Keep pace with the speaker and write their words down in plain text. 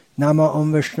Nama Om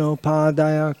Vishnu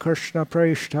Padaya Krishna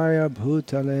Prasthaya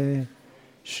Bhutale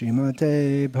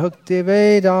Srimate Bhakti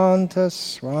Vedanta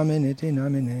Swaminiti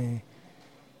Namine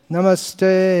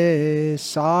Namaste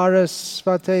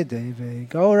Sarasvate Deve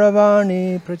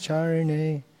Gauravani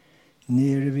Pracharine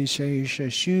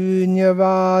Nirvishesha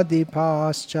Shunyavadi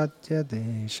Paschatya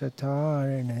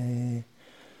Deshatarine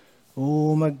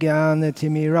Om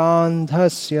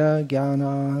Jnanatimirandhasya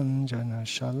Jnananjana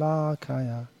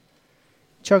Shalakaya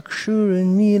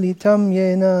Chakshurunmilitam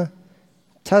Yena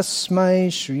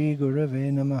Tasmai Shri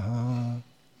Gurave Namaha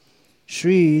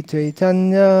Shri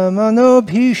Chaitanya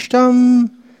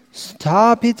Manobhishtam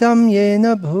Sthapitam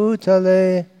Yena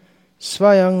Bhutale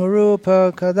Swayam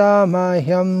Rupa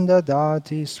Kadamahyam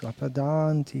Dadati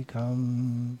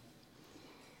Swapadantikam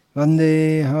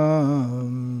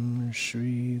Vandeham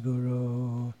Shri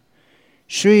Guru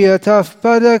Shri Ataf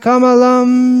Pada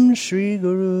Kamalam Shri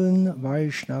Gurun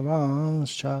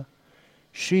Vaishnavanscha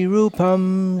Shri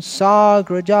Rupam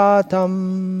Sagrajatam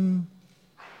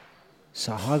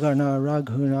Sahagana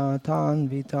Raghunathan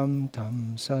Vitam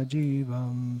Tam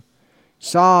Sajivam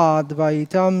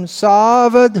Sadvaitam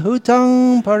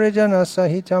Savadhutam Parijana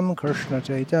Sahitam Krishna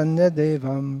Chaitanya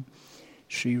Devam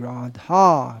Shri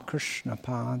Radha Krishna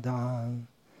Padan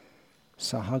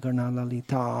Sahagana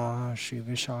Lalita Shri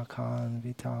Vishakhan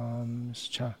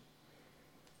Vitamscha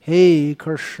Hey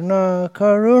Krishna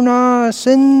Karuna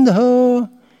Sindhu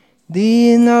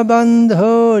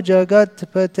Dinabandho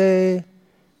Jagatpate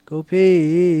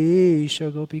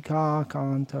Gopesha Gopika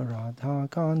Kanta Radha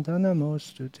Kanta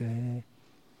Namostute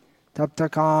Tapta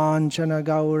Kanchana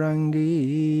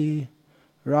Gaurangi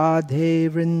Radhe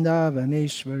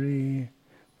Vrindavaneshwari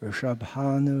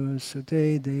Vrishabhanu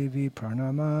Sute Devi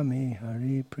Pranamami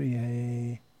Hari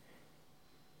Priye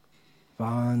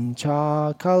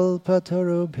Vancha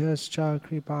Kalpatarubhyascha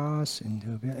Kripa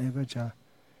Sindhubhya Evacha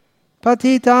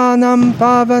Patitanam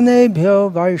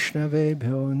Pavanebhyo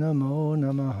Vaishnavebhyo Namo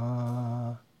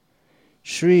Namaha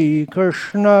Shri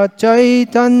Krishna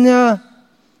Chaitanya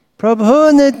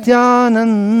Prabhu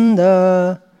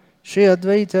Nityananda Shri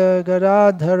Advaita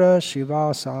Gadadhara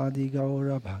Shivasadi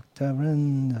Gaura Bhakta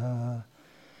Vrinda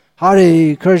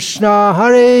Hare Krishna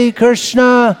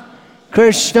Krishna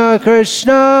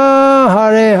Krishna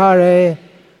Hare Hare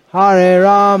Hare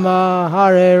Rama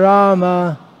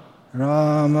Rama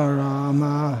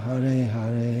Rama Hare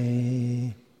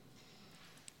Hare.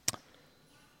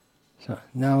 So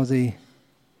now the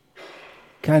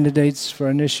candidates for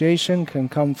initiation can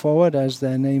come forward as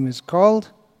their name is called.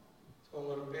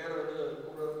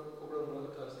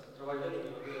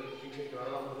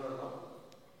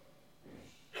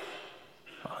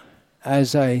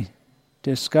 As I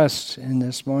discussed in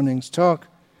this morning's talk,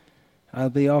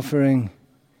 I'll be offering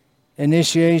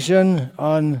initiation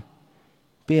on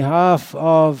behalf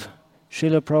of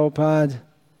Srila Prabhupada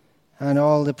and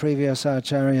all the previous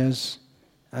acharyas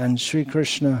and Sri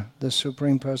Krishna, the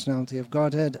Supreme Personality of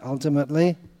Godhead,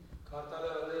 ultimately.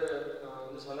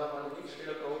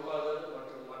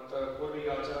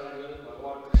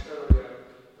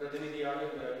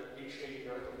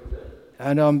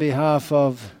 And on behalf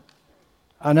of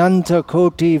Ananta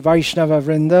Koti Vaishnava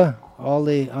Vrinda, all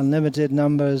the unlimited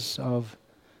numbers of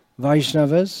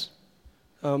Vaishnavas.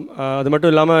 அது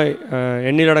மட்டும் இல்லாமல்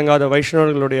எண்ணிலடங்காத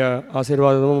வைஷ்ணவர்களுடைய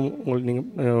ஆசீர்வாதமும்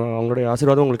அவங்களுடைய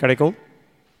ஆசீர்வாதம் உங்களுக்கு கிடைக்கும்.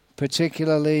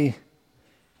 Particularly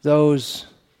those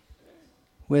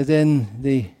within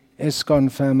the ISKCON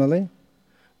family.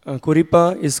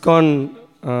 குறிப்பாக இஸ்கான்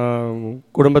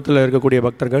குடும்பத்தில் இருக்கக்கூடிய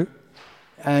பக்தர்கள்.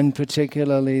 And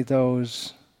particularly those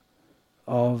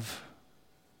of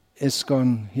ISKCON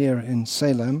here in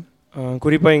Salem.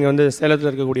 குறிப்பாக இங்கே வந்து சேலத்தில்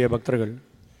இருக்கக்கூடிய பக்தர்கள்.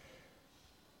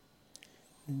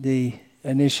 The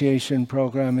initiation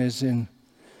program is in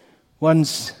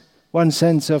one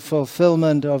sense of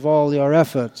fulfillment of all your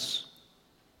efforts.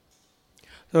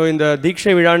 So இந்த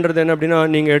தீட்சை விழான்றது என்ன அப்படின்னா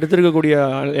நீங்கள் எடுத்திருக்கக்கூடிய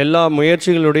எல்லா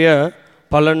முயற்சிகளுடைய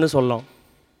பலன்னு சொல்லலாம்.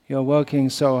 You're working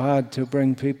so hard to bring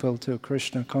people to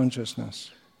Krishna consciousness.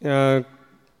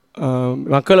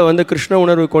 மக்களை வந்து கிருஷ்ண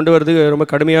உணர்வு கொண்டு வரதுக்கு ரொம்ப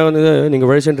கடுமையாக வந்து நீங்கள்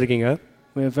உழைச்சிட்டு இருக்கீங்க.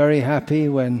 We're very happy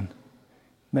when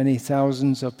many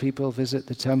thousands of people visit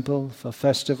the temple for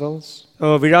festivals.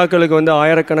 விழாக்களுக்கு வந்து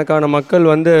ஆயிரக்கணக்கான மக்கள்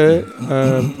வந்து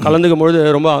கலந்துக்கும் பொழுது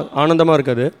ரொம்ப ஆனந்தமாக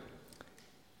இருக்குது.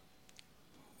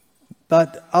 But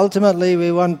ultimately we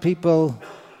want people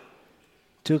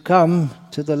to come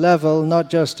to the level not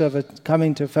just of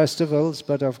coming to festivals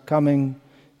but of coming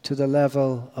to the level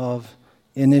of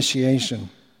initiation.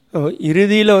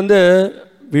 இறுதியில் வந்து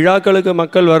விழாக்களுக்கு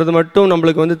மக்கள் வர்றது மட்டும்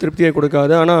நம்மளுக்கு வந்து திருப்தியை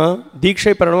கொடுக்காது, ஆனால்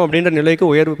தீட்சை பெறணும் அப்படின்ற நிலைக்கு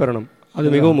உயர்வு பெறணும். அது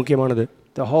மிகவும் முக்கியமானது.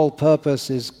 The whole purpose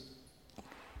is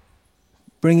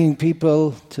bringing people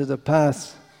to the path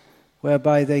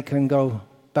whereby they can go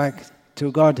back to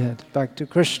Godhead, back to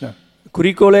Krishna.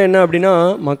 குறிக்கோளே என்ன அப்படின்னா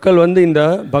மக்கள் வந்து இந்த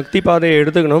பக்தி பாதையை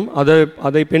எடுத்துக்கணும்,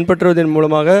 அதை பின்பற்றுவதன்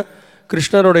மூலமாக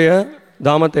கிருஷ்ணருடைய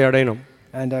தாமத்தை அடையணும்.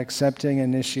 And accepting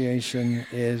initiation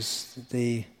is the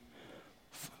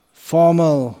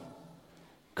formal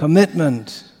commitment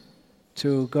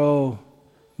to go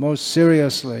most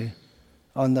seriously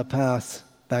on the path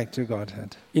back to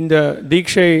Godhead. இந்த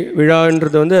தீட்சை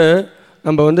விழான்றது வந்து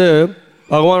நம்ம வந்து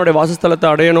பகவானுடைய வாசஸ்தலத்தை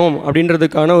அடையணும்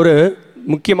அப்படின்றதுக்கான ஒரு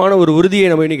முக்கியமான ஒரு உறுதியை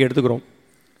நம்ம இன்னைக்கு எடுத்துக்கிறோம்.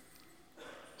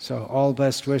 So all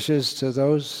best wishes to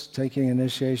those taking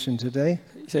initiation today.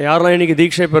 யாரெல்லாம் இன்னைக்கு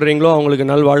தீட்சை பெறுறீங்களோ அவங்களுக்கு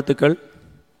நல்வாழ்த்துக்கள்.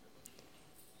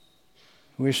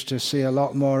 Wish to see a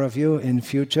lot more of you in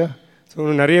future.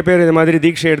 So நிறைய பேர் இந்த மாதிரி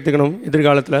தீட்சை எடுத்துக்கணும்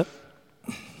எதிர்காலத்தில்.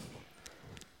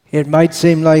 It might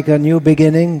seem like a new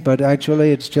beginning, but actually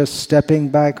it's just stepping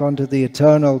back onto the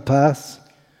eternal path.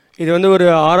 இது வந்து ஒரு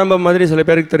ஆரம்பம் மாதிரி சில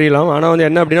பேருக்கு தெரியலாம், ஆனால் வந்து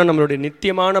என்ன அப்படின்னா நம்மளுடைய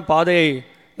நித்தியமான பாதையை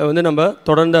வந்து நம்ம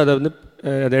தொடர்ந்து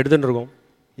அதை எடுத்துட்டு இருக்கோம்.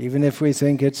 Even if we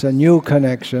think it's a new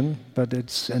connection, but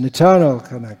it's an eternal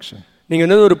connection. நீங்கள்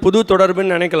வந்து ஒரு புது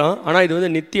தொடர்புன்னு நினைக்கலாம், ஆனால் இது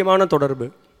வந்து நித்தியமான தொடர்பு.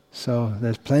 So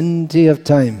there's plenty of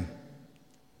time.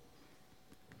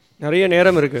 நிறைய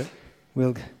நேரம் இருக்கு.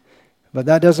 But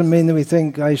that doesn't mean that we think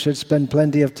I should spend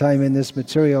plenty of time in this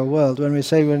material world. When we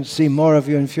say we'll see more of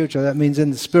you in future, that means in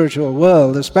the spiritual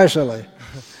world especially.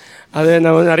 அது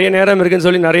நம்ம நிறைய நேரம் இருக்குன்னு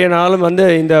சொல்லி நிறைய நாளும் வந்து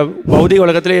இந்த பௌதிக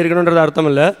உலகத்திலே இருக்கணுன்றது அர்த்தம்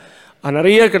இல்லை.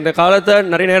 நிறைய காலத்தை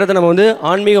நிறைய நேரத்தை நம்ம வந்து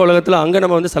ஆன்மீக உலகத்தில் அங்கே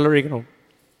நம்ம வந்து செலவழிக்கணும்.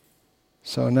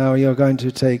 So now you're going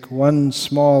to take one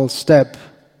small step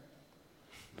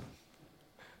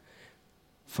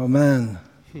for man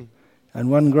and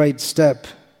one great step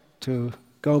to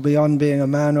go beyond being a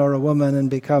man or a woman and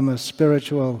become a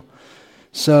spiritual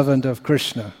servant of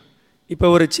Krishna. இப்போ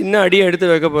ஒரு சின்ன அடியை எடுத்து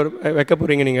வைக்க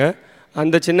போறீங்க நீங்க.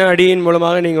 அந்த சின்ன அடியின்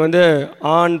மூலமாக நீங்கள் வந்து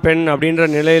ஆண் பெண் அப்படின்ற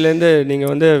நிலையிலேருந்து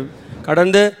நீங்கள் வந்து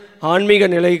கடந்து ஆன்மீக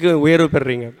நிலைக்கு உயர்வு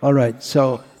பெறுறீங்க. All right, so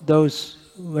those,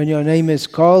 when your name is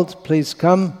called, please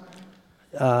come,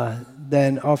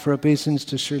 then offer obeisance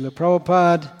to Srila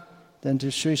Prabhupada, then to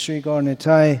Sri Sri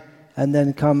Gaurnitai, and then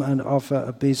come and offer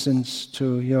obeisance to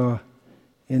your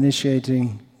initiating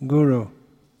guru.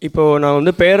 இப்போ நான்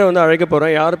வந்து பேரை வந்து அழைக்க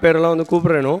போகிறேன், யார் பேரெல்லாம் வந்து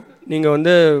கூப்பிட்றேனோ நீங்கள்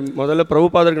வந்து முதல்ல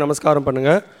பிரபுபாதருக்கு நமஸ்காரம்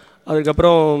பண்ணுங்கள்,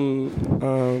 அதுக்கப்புறம்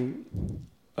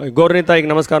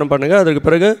கௌரனிதாய்க்கு நமஸ்காரம் பண்ணுங்கள், அதுக்கு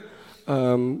பிறகு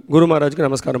குரு மகாராஜுக்கு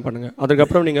நமஸ்காரம் பண்ணுங்கள்,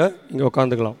 அதுக்கப்புறம் நீங்கள் இங்கே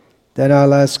உட்காந்துக்கலாம். Then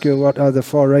I'll ask you what are the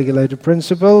 4 regulated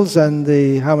principles and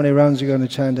how many rounds you're going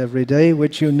to chant every day,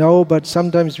 which you know, but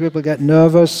sometimes people get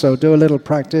nervous, so do a little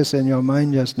practice in your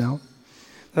mind just now.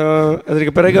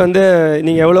 அதுக்கு பிறகு வந்து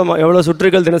நீங்கள் எவ்வளோ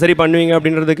சுற்றுகள் தினசரி பண்ணுவீங்க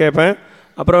அப்படின்றது கேட்பேன்,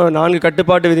 அப்புறம் 4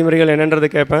 கட்டுப்பாட்டு விதிமுறைகள் என்னன்றது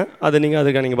கேட்பேன், அது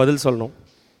அதுக்கு நீங்கள் பதில் சொல்லணும்.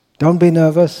 Don't be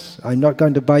nervous, I'm not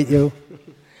going to bite you.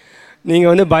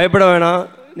 நீங்கள் வந்து பயப்பட வேணாம்,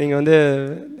 நீங்கள் வந்து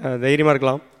தைரியமாக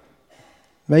இருக்கலாம்.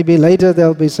 Maybe later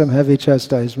there'll be some heavy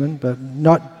chastisement, but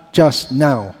not just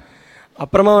now.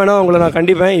 அப்புறமா வேணா உங்களை நான்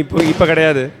கண்டிப்பேன், இப்போ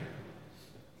கிடையாது.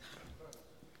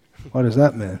 What does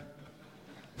that mean?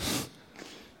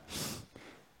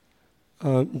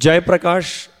 Jai Prakash,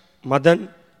 Madan.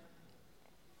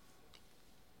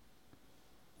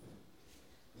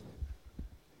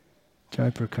 Jai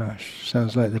Prakash.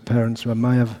 Sounds like the parents were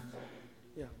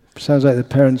Sounds like the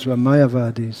parents were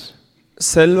Mayavadis.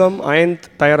 Selvam அயந்த்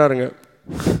தயாராருங்க.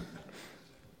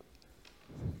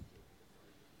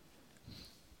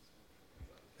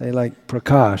 They like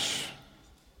Prakash.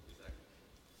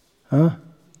 Huh?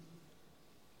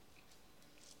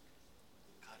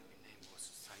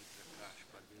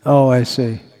 Oh, I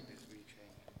see.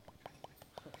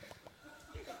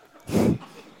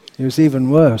 It was even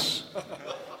worse.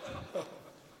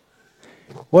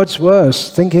 What's worse,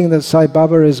 thinking that Sai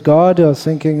Baba is God or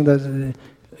thinking that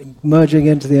merging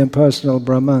into the impersonal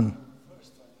Brahman?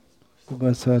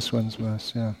 The first one's worse,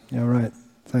 yeah. You're right.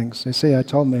 Thanks. You see, I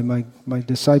told me my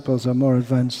disciples are more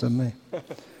advanced than me.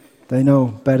 They know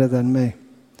better than me.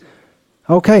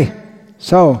 Okay,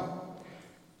 so,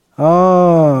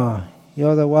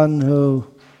 you're the one who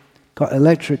got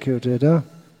electrocuted, huh?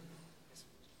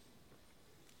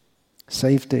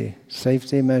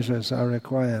 Safety measures are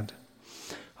required.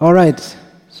 All right,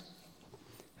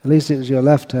 at least it was your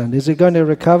left hand. Is it going to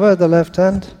recover, the left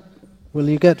hand? Will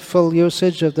you get full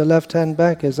usage of the left hand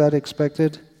back? Is that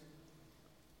expected?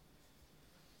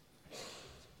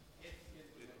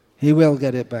 He will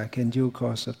get it back in due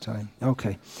course of time.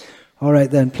 Okay. All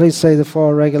right then, please say the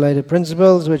 4 regulated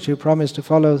principles which you promise to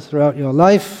follow throughout your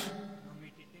life. No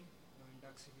meat eating, no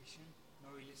intoxication, no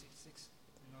illicit sex,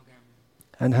 no gambling.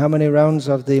 And how many rounds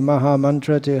of the Maha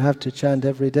Mantra do you have to chant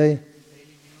every day?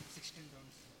 Daily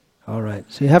All right,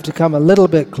 so you have to come a little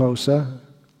bit closer.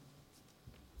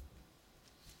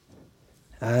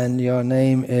 And your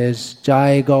name is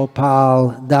Jai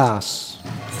Gopal Das.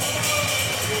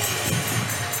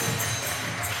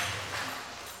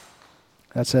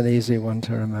 That's an easy one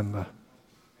to remember.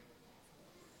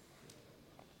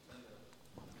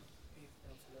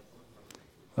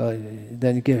 Well,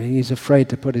 then he's afraid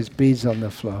to put his beads on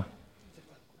the floor.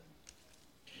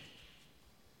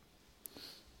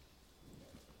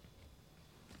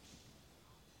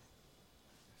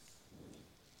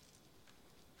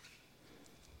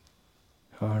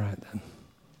 All right then.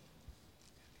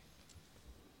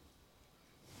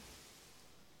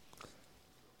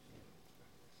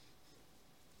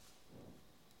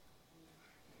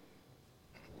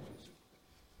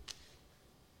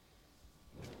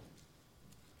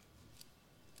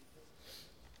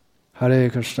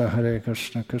 Hare Krishna,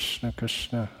 Krishna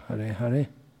Krishna, Hare Hare,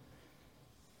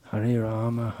 Hare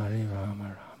Rama, Hare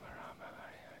Rama, Rama Rama,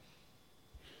 Hare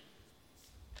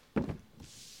Hare.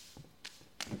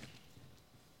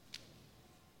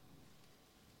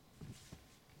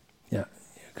 Yeah,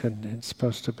 it's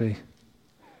supposed to be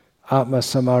Atma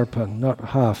Samarpan, not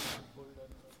half.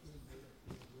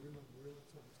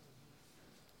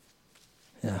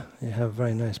 Yeah, you have a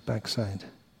very nice backside.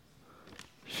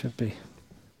 Should be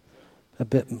a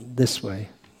bit this way.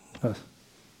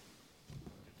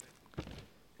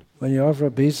 When you offer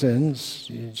obeisance,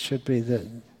 it should be that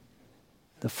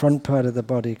the front part of the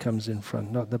body comes in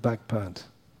front, not the back part.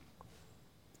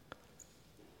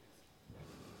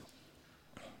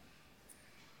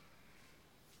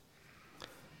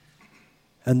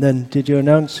 And then, did you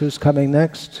announce who's coming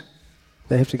next?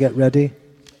 They have to get ready.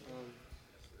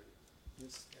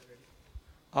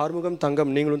 Arumugam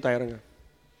தங்கம் நீங்களும் தயாருங்க.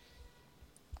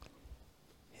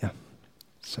 Yeah.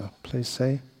 So please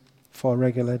say 4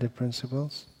 regulated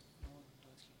principles.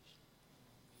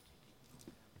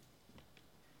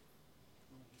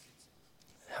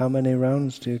 How many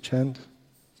rounds do you chant?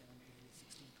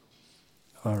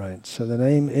 All right. So the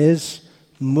name is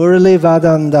Murali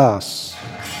Vadan Das.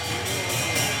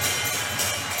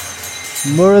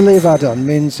 Murali Vadan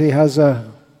means he has a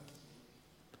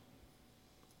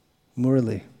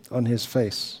Murali on his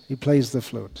face. He plays the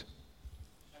flute.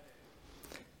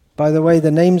 By the way, the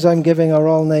names I'm giving are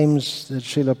all names that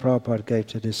Srila Prabhupada gave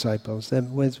to disciples,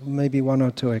 with maybe 1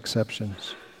 or 2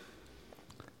 exceptions.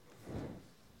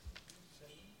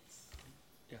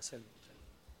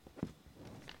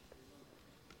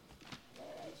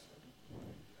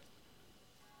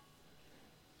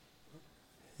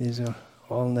 These are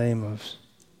all names of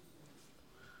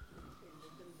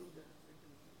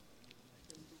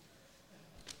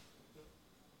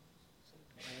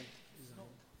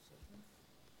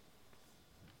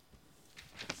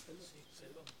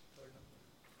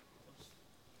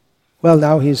well,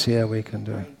 now he's here, we can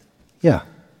do it. Yeah.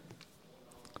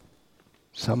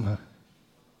 Somehow.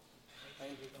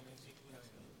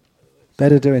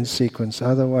 Better do in sequence,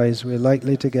 otherwise we're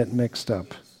likely to get mixed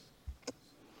up.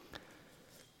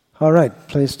 All right,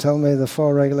 please tell me the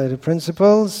 4 regulated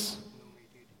principles.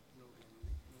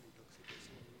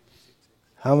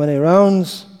 How many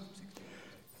rounds?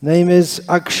 Name is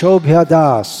Akshobhya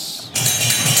Das.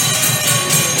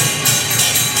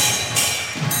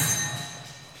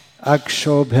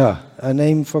 Akshobhya, a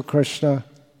name for Krishna,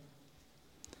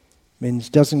 means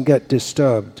doesn't get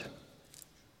disturbed.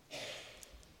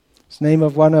 It's the name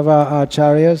of one of our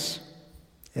acharyas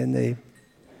in the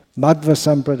Madhva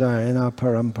Sampradaya, in our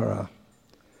parampara.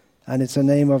 And it's a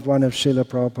name of one of Srila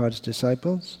Prabhupada's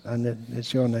disciples, and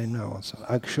it's your name now also.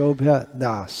 Akshobhya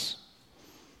Das.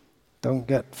 Don't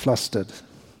get flustered.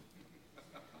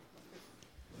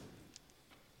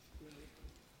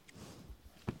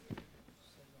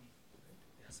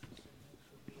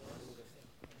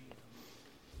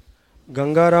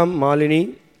 Gangaram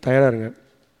Malini தயாராருங்க.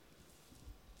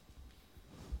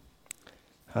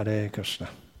 Hare Krishna.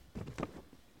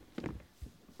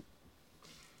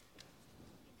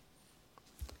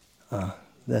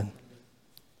 Then,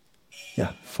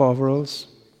 4 rules.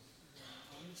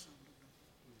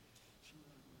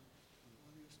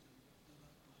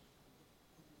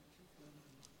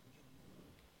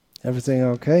 Everything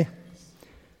okay?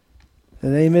 The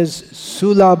name is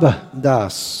Sulabh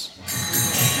Das.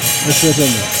 What's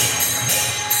written there?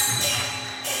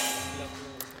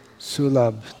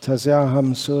 Sulabh.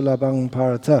 Tasyaham sulabhang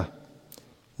parata.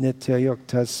 Nitya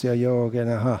yuktasya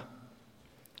yogenaha.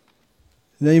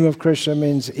 The name of Krishna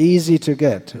means easy to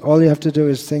get. All you have to do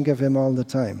is think of him all the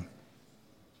time.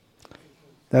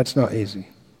 That's not easy.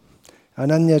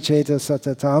 Ananya cheta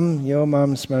satatam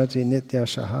yomam smarati nitya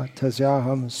shaha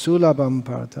tasyaham sulabham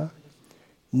parata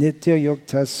Nitya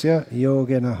Yuktasya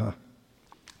Yoginaha.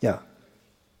 Yeah.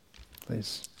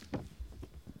 Please.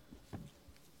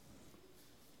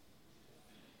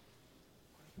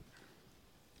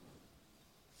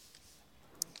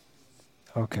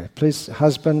 Okay, please,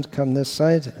 husband, come this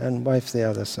side and wife the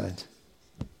other side.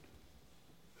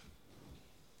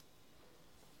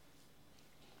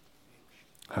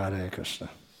 Hare Krishna.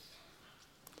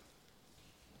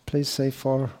 Please say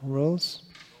 4 rules.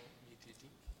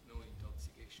 No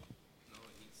intoxication, no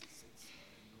insistence,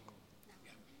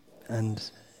 And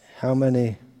how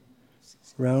many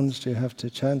rounds do you have to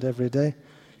chant every day?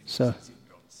 So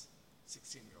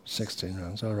 16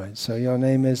 rounds, all right. So your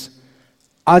name is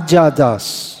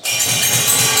Ajadas.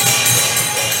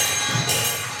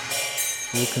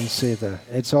 You can see there.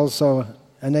 It's also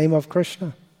a name of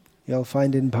Krishna. You'll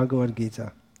find in Bhagavad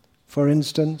Gita. For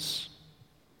instance,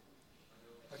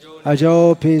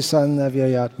 Ajopi san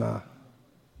avyayatma.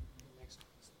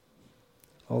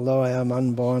 Although I am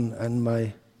unborn and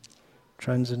my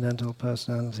transcendental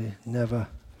personality never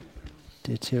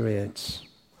deteriorates.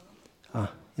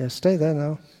 Yes, stay there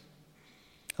now.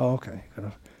 Oh, okay.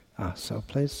 So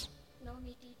please. No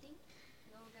meat eating,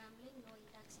 no gambling, no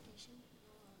intoxication,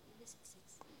 no illicit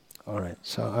sex. All right.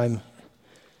 So I'm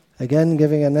again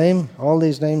giving a name. All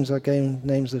these names are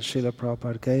names that Srila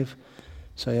Prabhupada gave.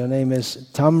 So your name is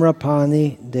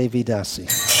Tamrapani Devidasi.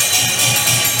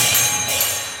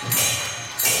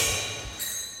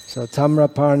 So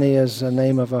Tamrapani is the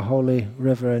name of a holy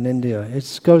river in India.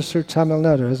 It goes through Tamil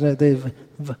Nadu, isn't it?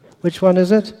 Which one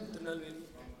is it?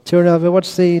 Tirunelveli.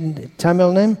 What's the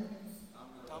Tamil name?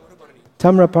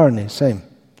 Tamrapani, same.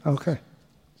 Okay.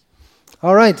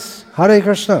 All right. Hare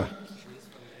Krishna.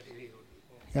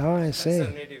 Yeah, I see.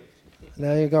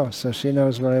 There you go. So she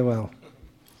knows very well.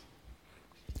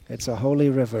 It's a holy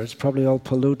river. It's probably all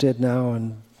polluted now,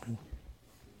 and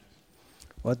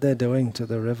what they're doing to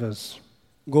the rivers.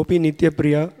 Gopi Nitya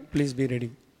Priya, please be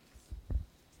ready.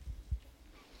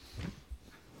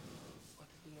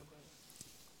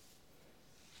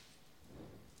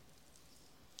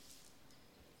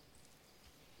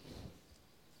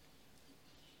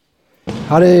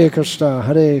 Hare Krishna,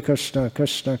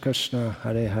 Krishna Krishna,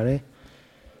 Hare Hare.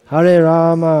 Hare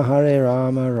Rama,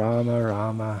 Rama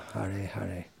Rama, Hare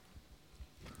Hare.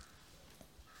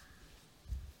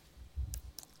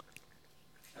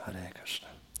 Hare Krishna.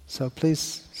 So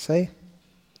please say.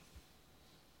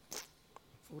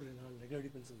 4 regular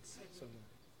pencils.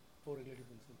 4 regular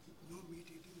pencils. No meat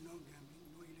eating, no gambling,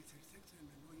 no illicit sex, and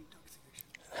no intoxication.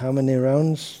 How many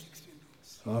rounds? 16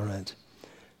 rounds. All right.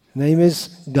 Name is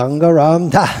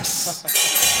Gangaram Das.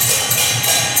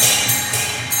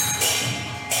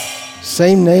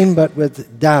 Same name but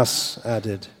with Das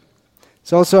added.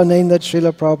 It's also a name that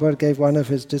Srila Prabhupada gave one of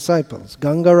his disciples.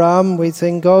 Gangaram, we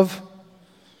think of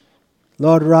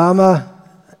Lord Rama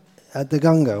at the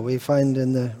Ganga. We find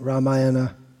in the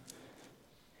Ramayana,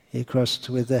 he crossed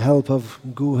with the help of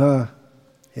Guha,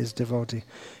 his devotee.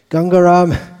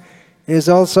 Gangaram is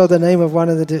also the name of one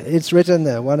of the, it's written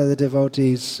there, one of the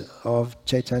devotees of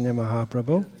Chaitanya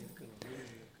Mahaprabhu.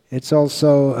 It's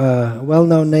also a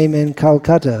well-known name in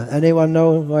Calcutta. Anyone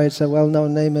know why it's a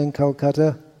well-known name in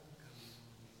Calcutta?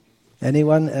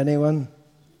 Anyone?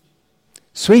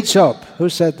 Sweet shop. Who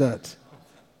said that?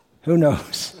 Who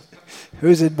knows?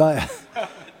 Who's it by?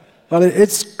 Well,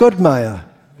 it's good, Maya.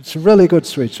 It's a really good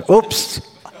sweet shop. Oops!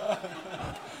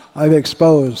 I've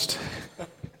exposed.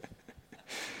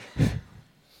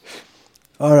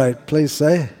 All right, please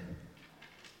say.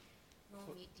 No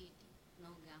meat eating, no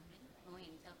gambling, no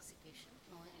intoxication,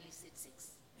 no illicit sex.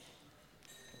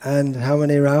 And how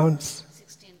many rounds?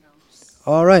 16 rounds.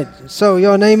 All right, so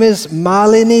your name is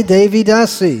Malini Devi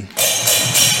Dasi.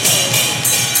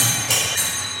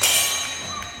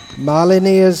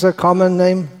 Malini is a common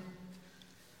name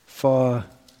for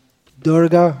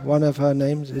Durga, one of her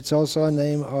names. It's also a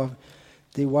name of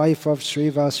the wife of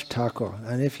Srivas Thakur.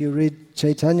 And if you read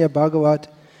Chaitanya Bhagavat,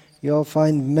 you'll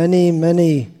find many,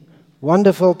 many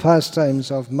wonderful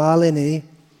pastimes of Malini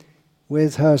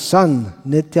with her son,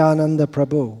 Nityananda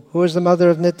Prabhu. Who is the mother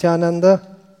of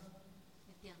Nityananda?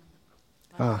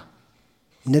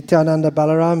 Nityananda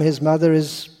Balaram. His mother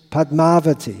is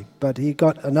Padmavati, but he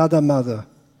got another mother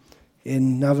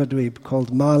in Navadvip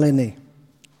called Malini.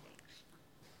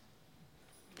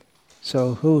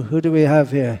 So who do we have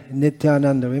here?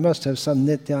 Nityananda. We must have some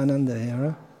Nityananda here,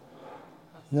 huh?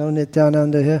 No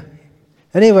Nityananda here?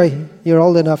 Anyway, you're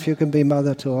old enough, you can be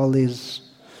mother to all these,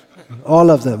 all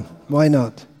of them. Why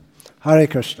not? Hare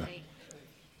Krishna.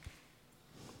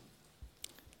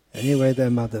 Anyway, they're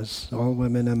mothers. All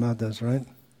women are mothers, right?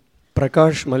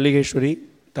 Prakash Malligeshwari,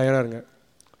 தயாரா இருங்க.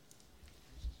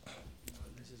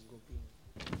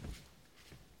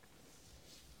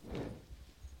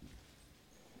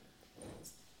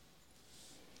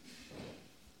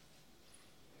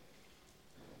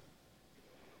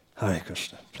 Hare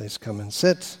Krishna. Please come and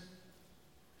sit.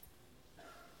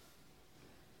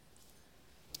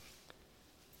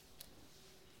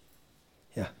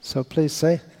 Yeah, so please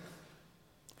say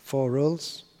 4 rules.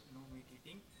 No meat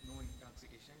eating, no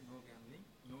intoxication, no gambling,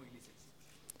 no illicit sex.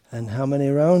 And how many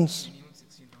rounds? Minimum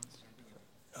 16 rounds chanting.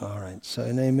 All right, so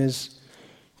your name is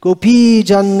Gopi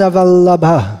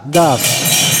Jannavallabha Das.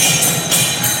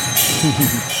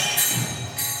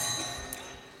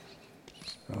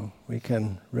 So we can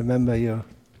remember you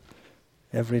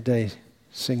every day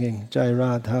singing Jai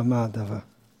Radha Madhava.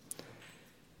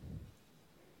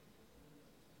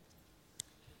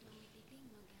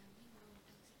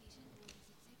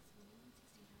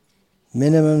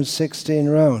 Minimum 16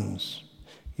 rounds.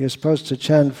 You're supposed to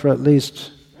chant for at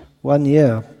least 1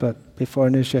 year, but before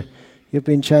initiation, you've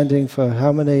been chanting for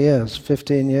how many years?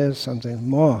 15 years, something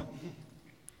more.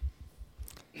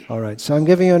 All right, so I'm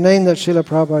giving you a name that Srila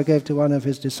Prabhupada gave to one of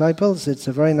his disciples. It's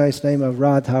a very nice name of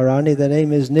Radharani. The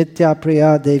name is Nitya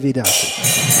Priya Devidasi.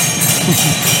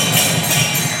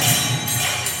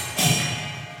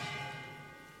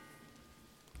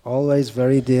 Always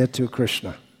very dear to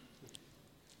Krishna.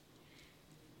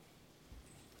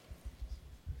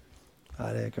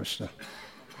 Hare Krishna.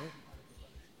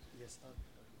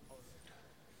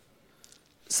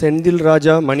 Senthil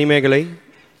ராஜா மணிமேகலை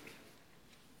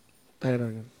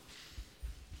தயாராக.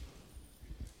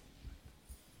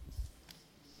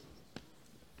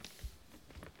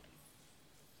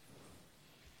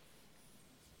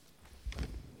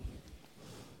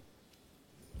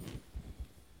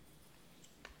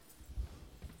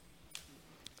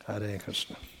 Hare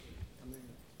Krishna.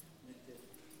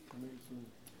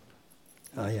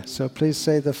 Yeah. So please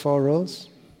say the 4 rules.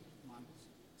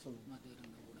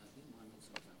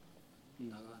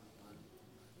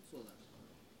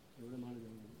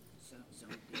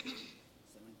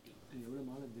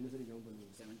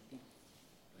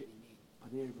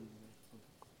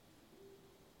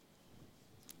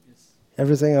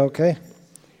 Everything okay?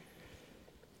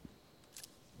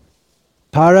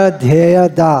 Paradheya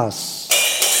Das.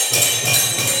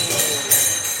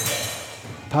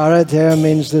 Paradheya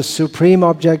means the supreme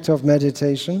object of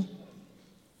meditation.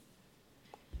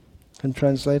 Can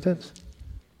translate it?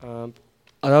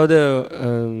 அதாவது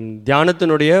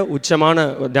தியானத்தினுடைய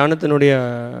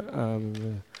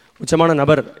உச்சமான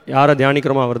நபர் யாரை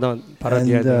தியானிக்கிறோமோ அவர் தான்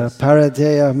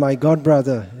Paradheya, my god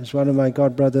brother, is one of my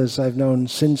god brothers I've known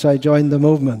since I joined the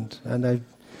movement, and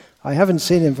I haven't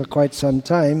seen him for quite some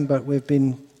time, but we've been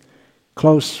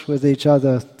close with each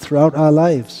other throughout our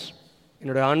lives.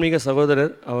 என்னுடைய ஆன்மீக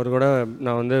சகோதரர், அவர் கூட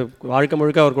நான் வந்து வாழ்க்கை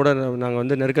முழுக்க அவர் கூட நாங்கள்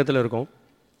வந்து நெருக்கத்தில் இருக்கோம்.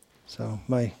 So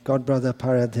my god brother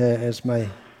Paradheya is my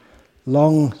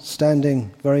long-standing,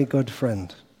 very good friend.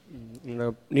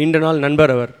 நீண்ட நாள்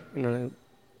நண்பர் அவர்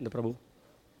இந்த பிரபு.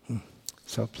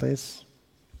 So please.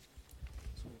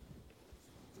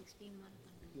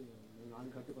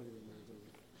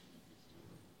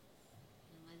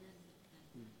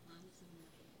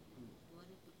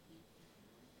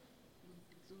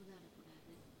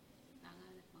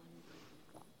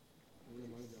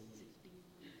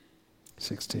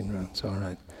 Sixteen rounds, all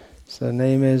right. So the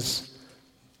name is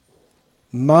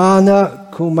Mana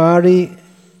Kumari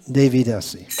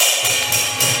Devidasi.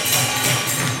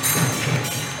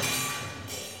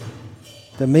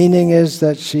 The meaning is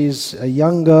that she's a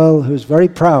young girl who's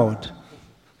very proud.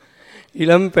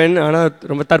 இளம் பெண், ஆனால்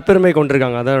ரொம்ப தற்பெருமை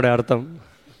கொண்டிருக்காங்க, அதோட அர்த்தம்.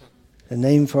 A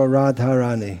name for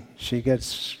Radharani. She gets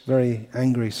very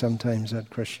angry sometimes at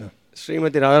Krishna.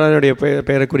 Srimathi ராதாராணியுடைய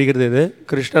பெயரை குறிக்கிறது இது.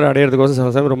 கிருஷ்ணர் அடையிறதுக்கோசம்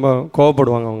சில சமயம் ரொம்ப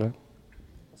கோவப்படுவாங்க அவங்க.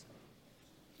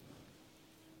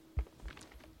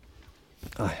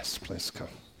 Yes, please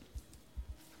come.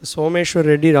 Someshwar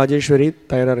Reddy Rajeswari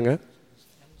தயாராருங்க.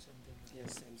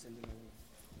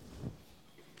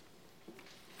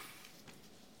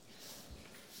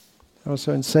 Also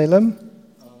in Salem?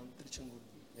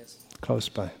 Close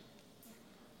by.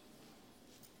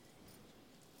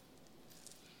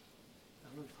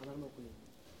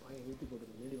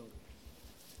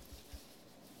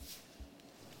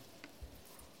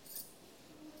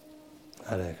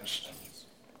 Hare Krishna.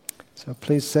 So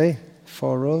please say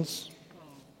 4 rules.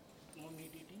 No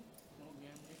meat eating, no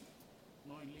gambling,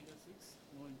 no illegal sex,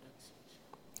 no intoxication.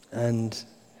 And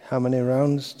how many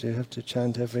rounds do you have to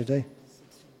chant every day?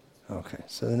 Okay,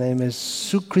 so the name is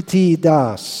Sukriti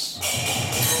Das.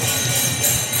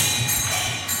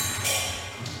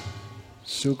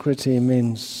 Sukriti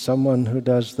means someone who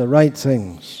does the right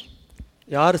things.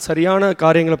 யார் சரியான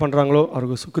காரியங்களை பண்ணுறாங்களோ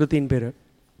அவருக்கு சுக்ருத்தின் பேர்.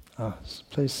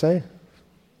 Please say.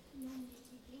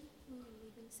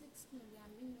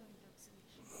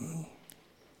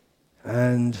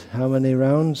 And how many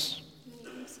rounds?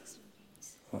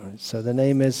 All right, so the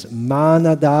name is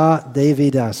Manada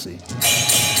Devidasi.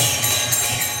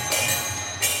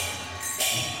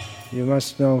 You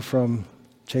must know from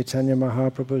Chaitanya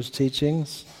Mahaprabhu's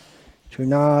teachings,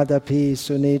 Chunadapi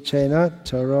Sunichena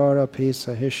Tarorapi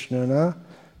Sahishnuna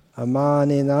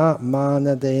Amanina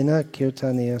Manadena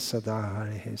Kirtaniya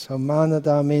Sadaharihi. So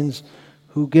Manada means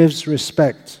who gives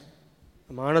respect.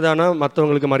 மானதானா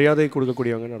மற்றவங்களுக்கு மரியாதை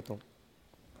கொடுக்கக்கூடியவங்கன்னு அர்த்தம்.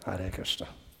 Hare Krishna.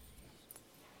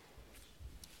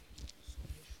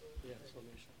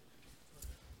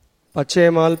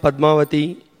 Pachaiyammal Padmavathi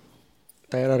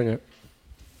தயாராருங்க.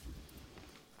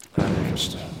 Hare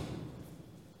Krishna.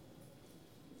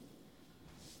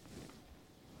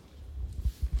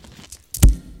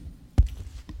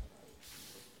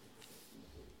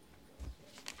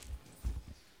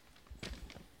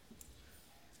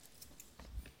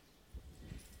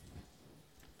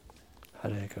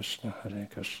 Hare Krishna, Hare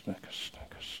Krishna, Krishna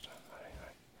Krishna, Hare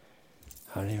Hare,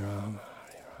 Hare Rama,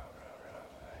 Hare Rama,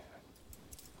 Rama Hare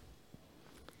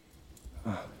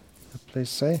Hare.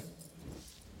 Please say.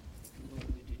 No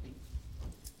meditating,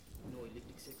 no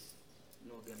illicit sex,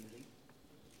 no gambling,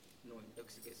 no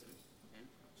intoxication, and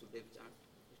Sudev chant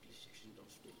at least 16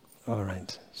 times a day. All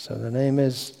right. So the name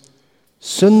is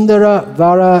Sundara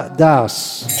Vara Das.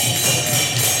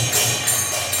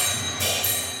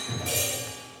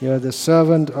 You are the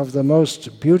servant of the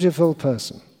most beautiful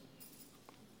person.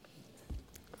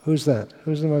 Who's that?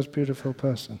 Who's the most beautiful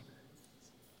person?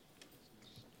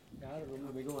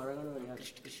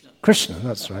 Krishna,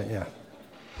 that's right, yeah.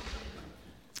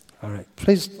 All right,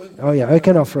 please. Oh, yeah, I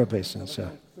can offer obeisance,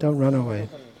 yeah. Don't run away.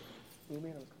 You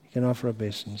can offer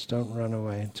obeisance. Don't run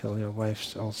away until your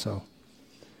wife's also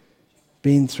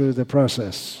been through the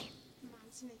process.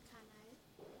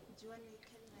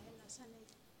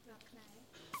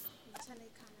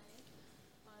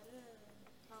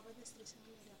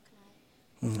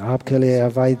 आपके लिए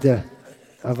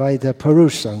अवैध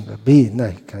पुरुष संग भी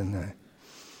नहीं करना है.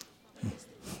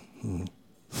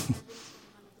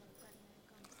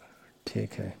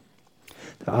 ठीक है.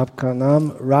 तो आपका नाम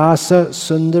रास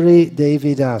सुंदरी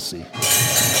देवीदासी.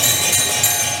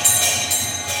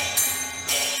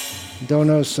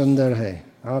 दोनों सुंदर है.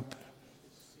 आप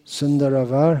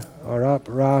सुंदरवर और आप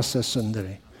रास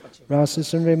सुंदरी. रास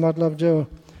सुंदरी मतलब जो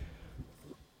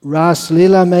रास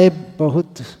लीला में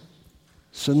बहुत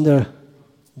सुंदर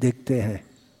दिखते हैं.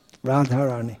 राधा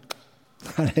रानी.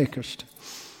 हरे कृष्ण.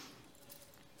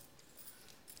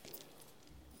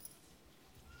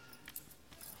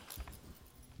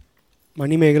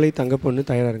 மணிமேகலை தங்க பொண்ணு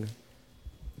தயாராருங்க.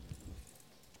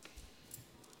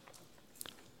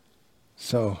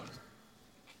 So,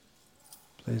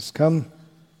 please come.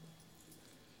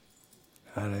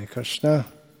 Hare Krishna.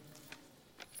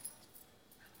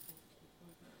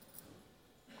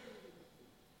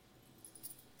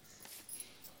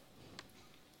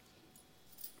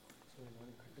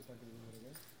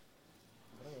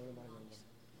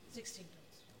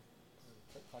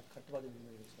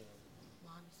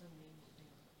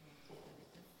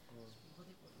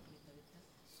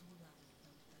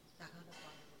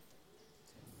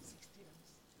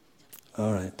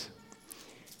 All right.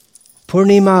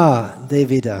 Purnima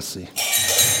Devidasi.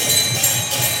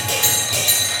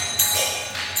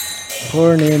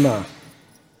 Purnima.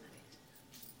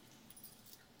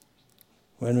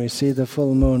 When we see the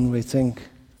full moon, we think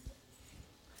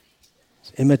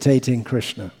it's imitating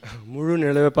Krishna. முழு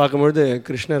நிலவை பார்க்கும்பொழுது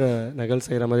கிருஷ்ணரை நகல்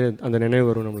செய்கிற மாதிரி அந்த நினைவு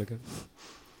வரும் நம்மளுக்கு.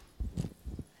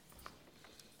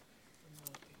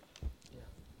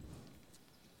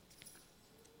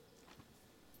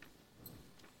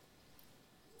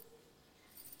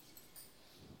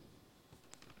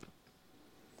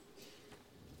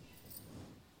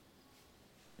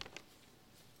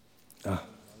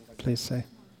 Please say.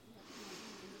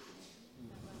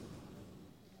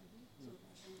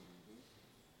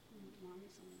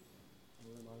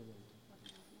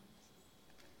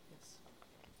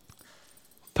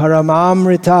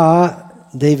 Paramamrita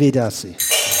Devidasi.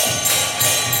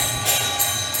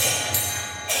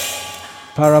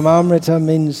 Paramamrita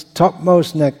means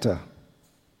topmost nectar.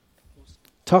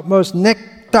 Topmost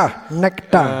nectar,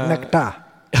 nectar, nectar.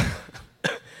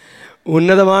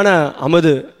 உன்னதமான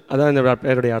அமுது, அதான் இந்த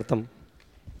பெயருடைய அர்த்தம்.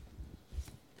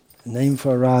 Name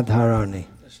for Radharani.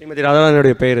 ஸ்ரீமதி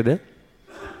ராதாராணியுடைய பெயர் இது.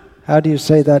 How do you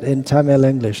say that in Tamil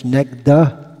English? Nectar?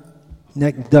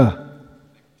 Nectar.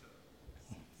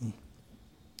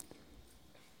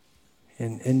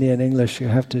 In Indian English, you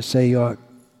have to say your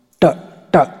ta,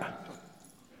 ta.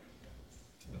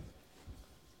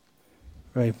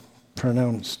 Very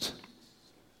pronounced.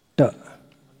 Ta.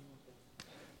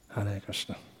 Hare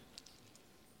Krishna.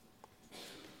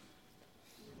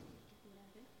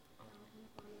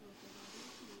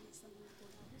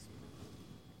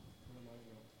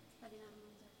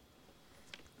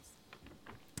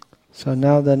 So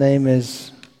now the name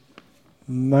is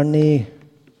Mani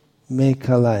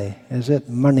Mekalai. Is it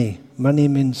money? Money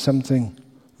means something,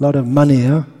 a lot of money,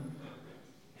 huh?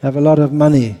 You have a lot of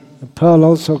money. A pearl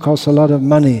also costs a lot of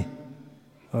money.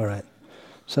 All right.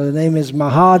 So the name is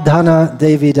Mahadhana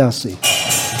Devi Dasi.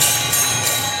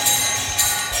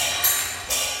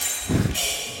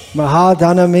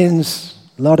 Mahadhana means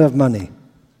a lot of money.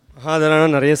 மகாதனா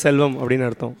நிறைய செல்வம் அப்படின்னு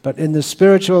அர்த்தம். But in the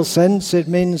spiritual sense, it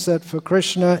means that for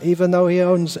Krishna, even though he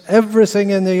owns everything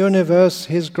in the universe,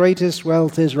 his greatest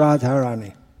wealth is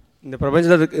Radharani. இந்த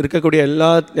பிரபஞ்சத்தில் இருக்கக்கூடிய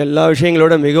எல்லா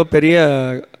விஷயங்களோட மிகப்பெரிய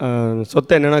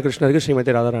சொத்து என்னன்னா கிருஷ்ணருக்கு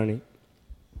Srimathi Radharani.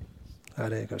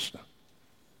 Hare Krishna.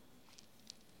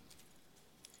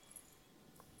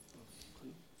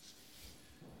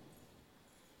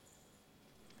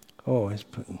 Oh, he's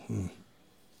putting.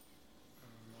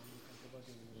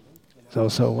 It's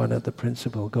also one of the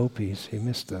principal gopis. He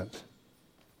missed that.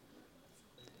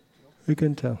 We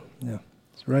can tell. Yeah,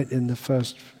 it's right in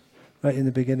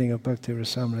the beginning of Bhakti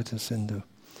Rasamrita Sindhu.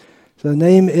 So the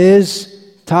name is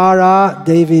Tara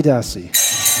Devi Dasi.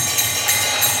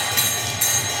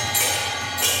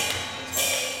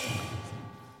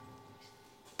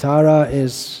 Tara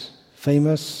is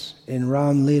famous in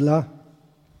Ram Leela.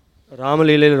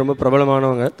 ராமலீலையில் ரொம்ப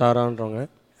பிரபலமானவங்க தாரான்றவங்க.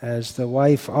 As the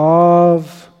wife of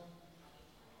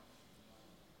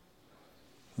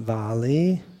Vali.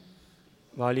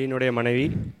 வாலியினுடைய மனைவி.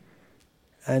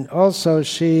 And also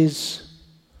she's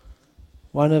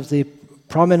one of the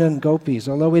prominent gopis,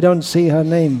 although we don't see her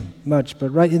name much, but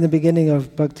right in the beginning of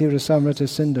Bhakti Rasamrita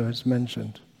Sindhu it's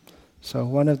mentioned. So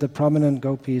one of the prominent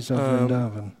gopis of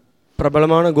Vrindavan.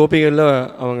 பிரபலமான கோபிகளில்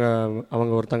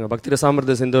அவங்க ஒருத்தங்க. பக்தி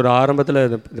ரசாமிர்த சிந்தோட ஆரம்பத்தில்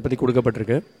இதை பற்றி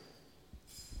கொடுக்கப்பட்டிருக்கு.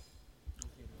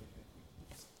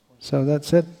 So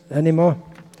that's it. Any more?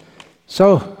 So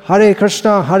Hare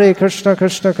Krishna, Krishna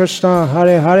Krishna,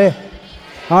 Hare Hare,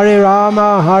 Hare Rama,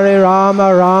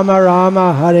 Rama Rama,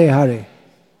 Hare Hare.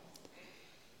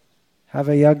 Have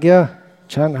a yagya,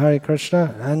 chant Hare Krishna,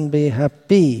 and be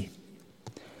happy.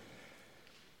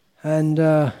 And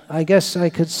I guess I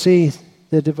could see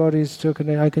the devotees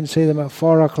I can see them at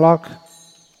 4 o'clock.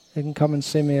 They can come and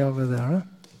see me over there. Huh?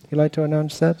 You like to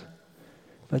announce that?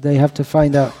 But they have to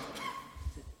find out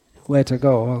where to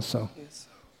go also.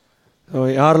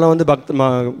 யாரெல்லாம் வந்து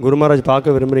குரு மகாராஜ்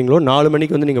பார்க்க விரும்புகிறீங்களோ 4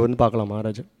 மணிக்கு வந்து நீங்கள் வந்து பார்க்கலாம்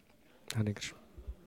மகாராஜ். ஹரே கிருஷ்ணா.